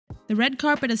The red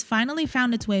carpet has finally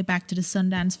found its way back to the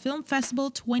Sundance Film Festival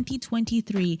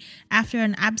 2023 after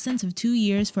an absence of 2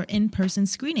 years for in-person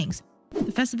screenings.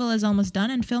 The festival is almost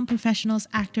done and film professionals,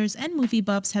 actors, and movie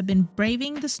buffs have been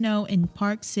braving the snow in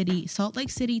Park City, Salt Lake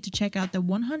City to check out the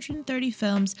 130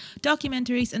 films,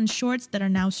 documentaries, and shorts that are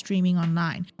now streaming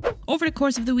online. Over the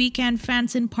course of the weekend,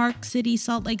 fans in Park City,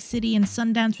 Salt Lake City, and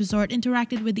Sundance Resort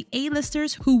interacted with the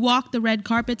A-listers who walked the red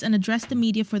carpets and addressed the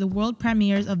media for the world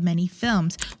premieres of many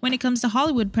films. When it comes to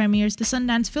Hollywood premieres, the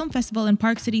Sundance Film Festival in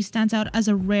Park City stands out as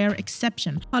a rare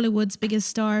exception. Hollywood's biggest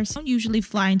stars don't usually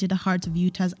fly into the hearts of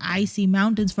Utah's icy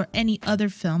mountains for any other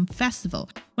film festival.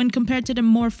 When compared to the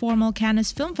more formal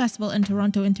Cannes Film Festival and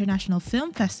Toronto International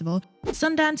Film Festival,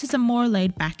 Sundance is a more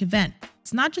laid-back event.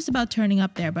 It's not just about turning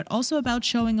up there, but also about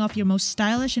showing off your most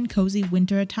stylish and cozy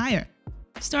winter attire.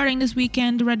 Starting this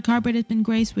weekend, the red carpet has been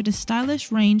graced with a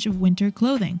stylish range of winter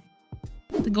clothing.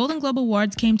 The Golden Globe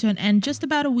Awards came to an end just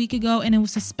about a week ago, and it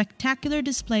was a spectacular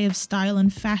display of style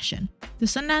and fashion. The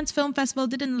Sundance Film Festival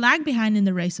didn't lag behind in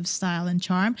the race of style and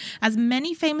charm, as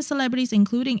many famous celebrities,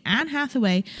 including Anne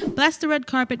Hathaway, blessed the red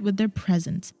carpet with their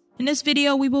presence. In this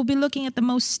video, we will be looking at the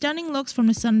most stunning looks from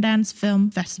the Sundance Film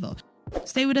Festival.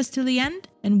 Stay with us till the end,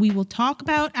 and we will talk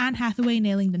about Anne Hathaway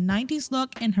nailing the 90s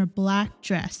look in her black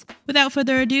dress. Without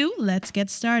further ado, let's get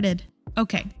started.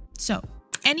 Okay, so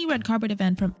any red carpet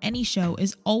event from any show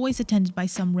is always attended by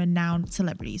some renowned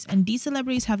celebrities, and these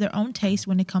celebrities have their own taste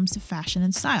when it comes to fashion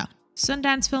and style.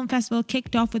 Sundance Film Festival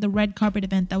kicked off with a red carpet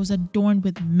event that was adorned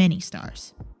with many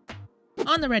stars.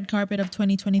 On the red carpet of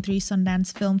 2023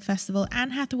 Sundance Film Festival,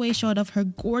 Anne Hathaway showed off her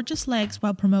gorgeous legs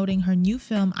while promoting her new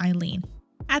film Eileen.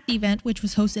 At the event, which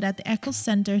was hosted at the Eccles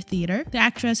Center Theater, the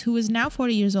actress, who is now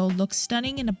 40 years old, looked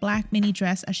stunning in a black mini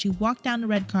dress as she walked down the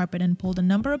red carpet and pulled a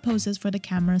number of poses for the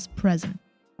cameras present.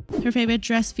 Her favorite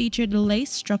dress featured a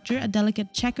lace structure, a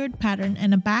delicate checkered pattern,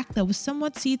 and a back that was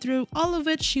somewhat see-through, all of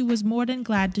which she was more than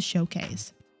glad to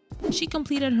showcase. She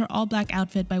completed her all-black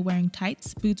outfit by wearing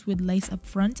tights, boots with lace up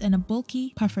front, and a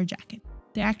bulky puffer jacket.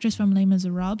 The actress from Les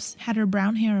Miserables had her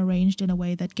brown hair arranged in a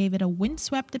way that gave it a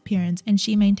windswept appearance, and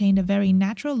she maintained a very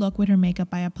natural look with her makeup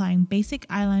by applying basic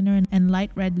eyeliner and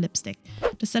light red lipstick.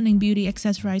 The stunning beauty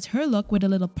accessorized her look with a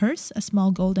little purse, a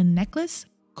small golden necklace,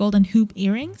 golden hoop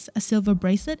earrings, a silver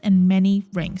bracelet, and many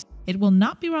rings. It will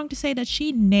not be wrong to say that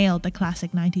she nailed the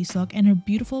classic 90s look in her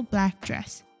beautiful black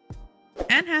dress.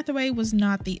 Anne Hathaway was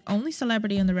not the only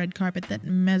celebrity on the red carpet that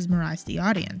mesmerized the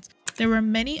audience. There were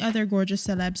many other gorgeous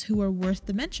celebs who were worth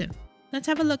the mention. Let's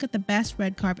have a look at the best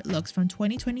red carpet looks from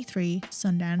 2023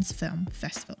 Sundance Film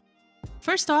Festival.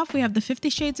 First off, we have the 50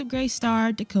 Shades of Grey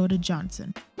star Dakota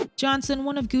Johnson. Johnson,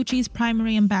 one of Gucci's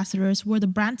primary ambassadors, wore the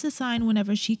brand's design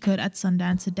whenever she could at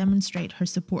Sundance to demonstrate her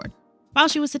support. While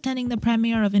she was attending the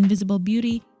premiere of Invisible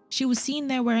Beauty, she was seen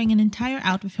there wearing an entire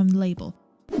outfit from the label.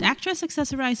 The actress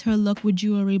accessorized her look with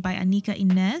jewelry by Anika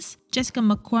Inez, Jessica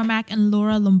McCormack, and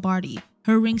Laura Lombardi.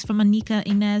 Her rings from Anika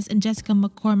Inez and Jessica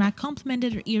McCormack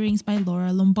complemented her earrings by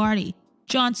Laura Lombardi.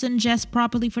 Johnson dressed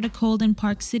properly for the cold in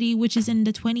Park City, which is in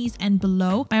the 20s and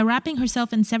below, by wrapping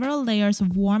herself in several layers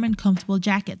of warm and comfortable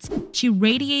jackets. She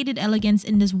radiated elegance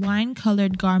in this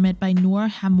wine-colored garment by Noor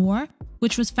Hamour,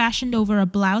 which was fashioned over a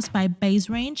blouse by Baze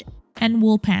Range and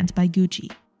wool pants by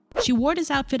Gucci. She wore this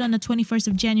outfit on the 21st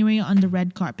of January on the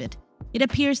red carpet. It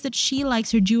appears that she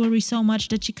likes her jewelry so much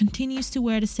that she continues to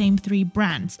wear the same three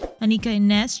brands: Anika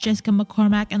Inez, Jessica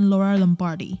McCormack, and Laura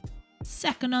Lombardi.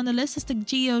 Second on the list is the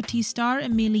GOT star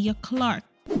Emilia Clarke.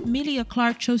 Emilia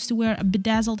Clarke chose to wear a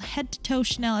bedazzled head-to-toe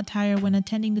Chanel attire when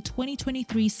attending the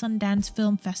 2023 Sundance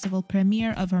Film Festival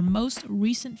premiere of her most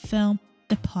recent film,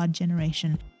 The Pod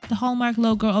Generation. The hallmark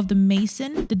logo of the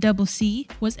Mason, the double C,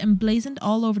 was emblazoned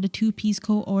all over the two-piece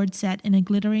co-ord set in a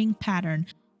glittering pattern.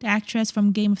 The actress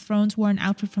from Game of Thrones wore an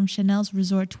outfit from Chanel's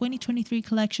Resort 2023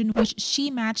 collection, which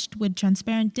she matched with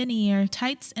transparent denier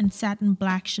tights and satin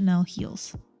black Chanel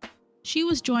heels. She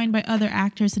was joined by other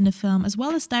actors in the film, as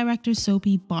well as director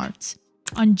Sophie Bartz.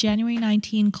 On January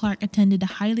 19, Clarke attended a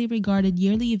highly regarded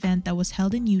yearly event that was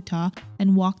held in Utah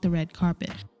and walked the red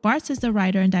carpet. Bartz is the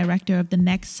writer and director of the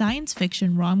next science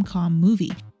fiction rom-com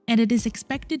movie, and it is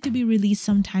expected to be released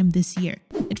sometime this year.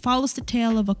 It follows the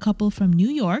tale of a couple from New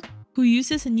York who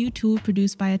uses a new tool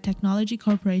produced by a technology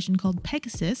corporation called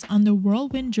Pegasus on their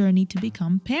whirlwind journey to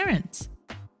become parents.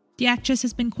 The actress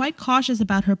has been quite cautious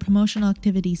about her promotional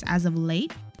activities as of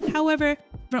late. However,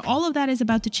 all of that is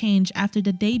about to change after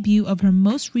the debut of her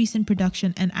most recent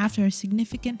production and after a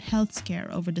significant health scare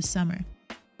over the summer.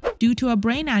 Due to a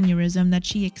brain aneurysm that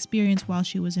she experienced while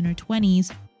she was in her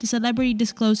 20s, the celebrity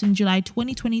disclosed in July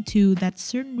 2022 that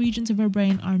certain regions of her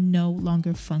brain are no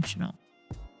longer functional.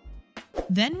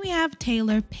 Then we have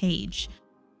Taylor Page.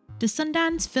 The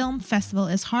Sundance Film Festival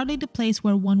is hardly the place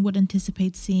where one would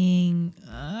anticipate seeing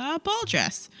a ball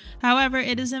dress. However,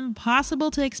 it is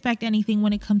impossible to expect anything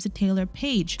when it comes to Taylor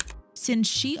Page, since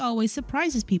she always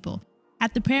surprises people.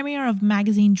 At the premiere of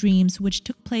Magazine Dreams, which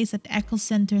took place at the Eccles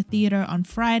Center Theater on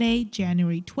Friday,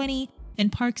 January 20, in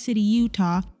Park City,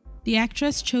 Utah, the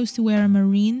actress chose to wear a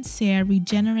Marine Serre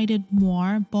Regenerated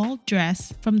Moire ball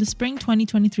dress from the Spring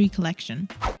 2023 collection.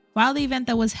 While the event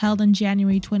that was held on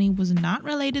January 20 was not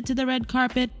related to the red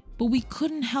carpet, but we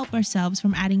couldn't help ourselves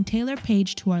from adding Taylor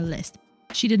Page to our list.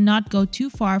 She did not go too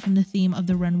far from the theme of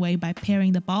the runway by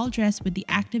pairing the ball dress with the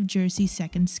active jersey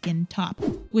second skin top,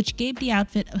 which gave the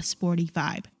outfit a sporty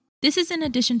vibe. This is in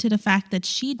addition to the fact that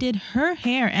she did her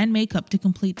hair and makeup to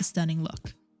complete the stunning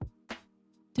look.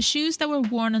 The shoes that were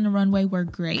worn on the runway were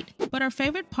great, but our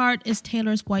favorite part is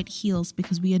Taylor's white heels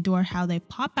because we adore how they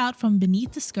pop out from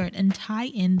beneath the skirt and tie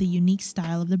in the unique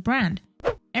style of the brand.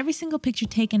 Every single picture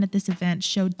taken at this event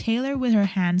showed Taylor with her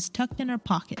hands tucked in her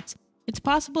pockets. It's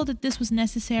possible that this was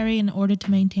necessary in order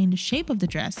to maintain the shape of the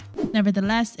dress.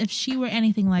 Nevertheless, if she were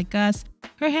anything like us,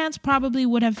 her hands probably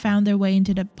would have found their way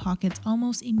into the pockets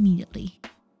almost immediately.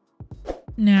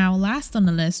 Now, last on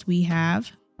the list we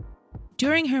have...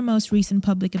 During her most recent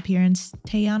public appearance,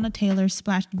 Teyana Taylor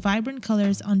splashed vibrant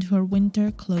colors onto her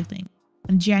winter clothing.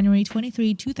 On January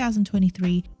 23,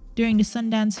 2023, during the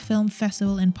Sundance Film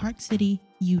Festival in Park City,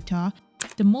 Utah,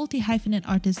 the multi-hyphenate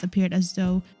artist appeared as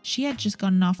though she had just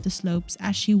gotten off the slopes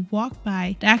as she walked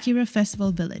by the Acura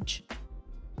Festival Village.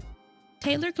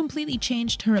 Taylor completely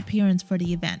changed her appearance for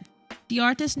the event. The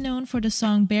artist known for the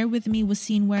song Bear With Me was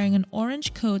seen wearing an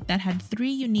orange coat that had 3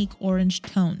 unique orange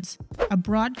tones, a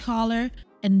broad collar,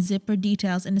 and zipper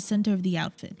details in the center of the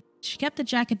outfit. She kept the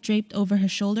jacket draped over her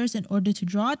shoulders in order to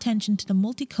draw attention to the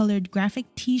multicolored graphic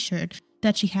t-shirt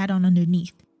that she had on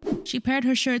underneath. She paired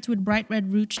her shirts with bright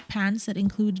red ruched pants that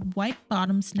included white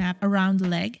bottom snap around the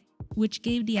leg, which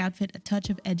gave the outfit a touch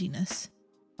of edginess.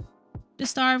 The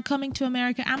star of Coming to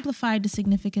America amplified the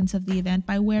significance of the event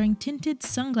by wearing tinted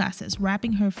sunglasses,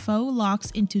 wrapping her faux locks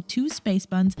into 2 space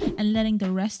buns and letting the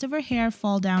rest of her hair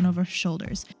fall down over her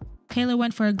shoulders. Taylor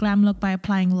went for a glam look by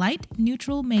applying light,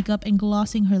 neutral makeup and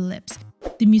glossing her lips.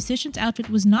 The musician's outfit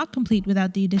was not complete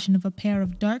without the addition of a pair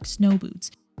of dark snow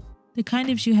boots. The kind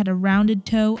of shoe had a rounded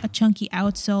toe, a chunky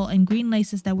outsole, and green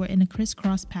laces that were in a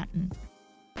crisscross pattern.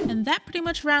 And that pretty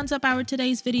much rounds up our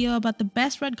today's video about the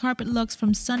best red carpet looks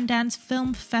from Sundance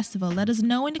Film Festival. Let us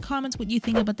know in the comments what you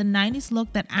think about the 90s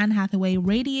look that Anne Hathaway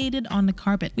radiated on the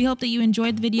carpet. We hope that you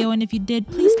enjoyed the video, and if you did,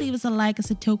 please leave us a like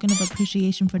as a token of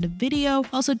appreciation for the video.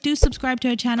 Also, do subscribe to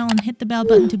our channel and hit the bell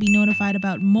button to be notified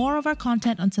about more of our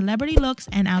content on celebrity looks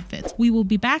and outfits. We will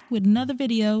be back with another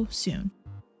video soon.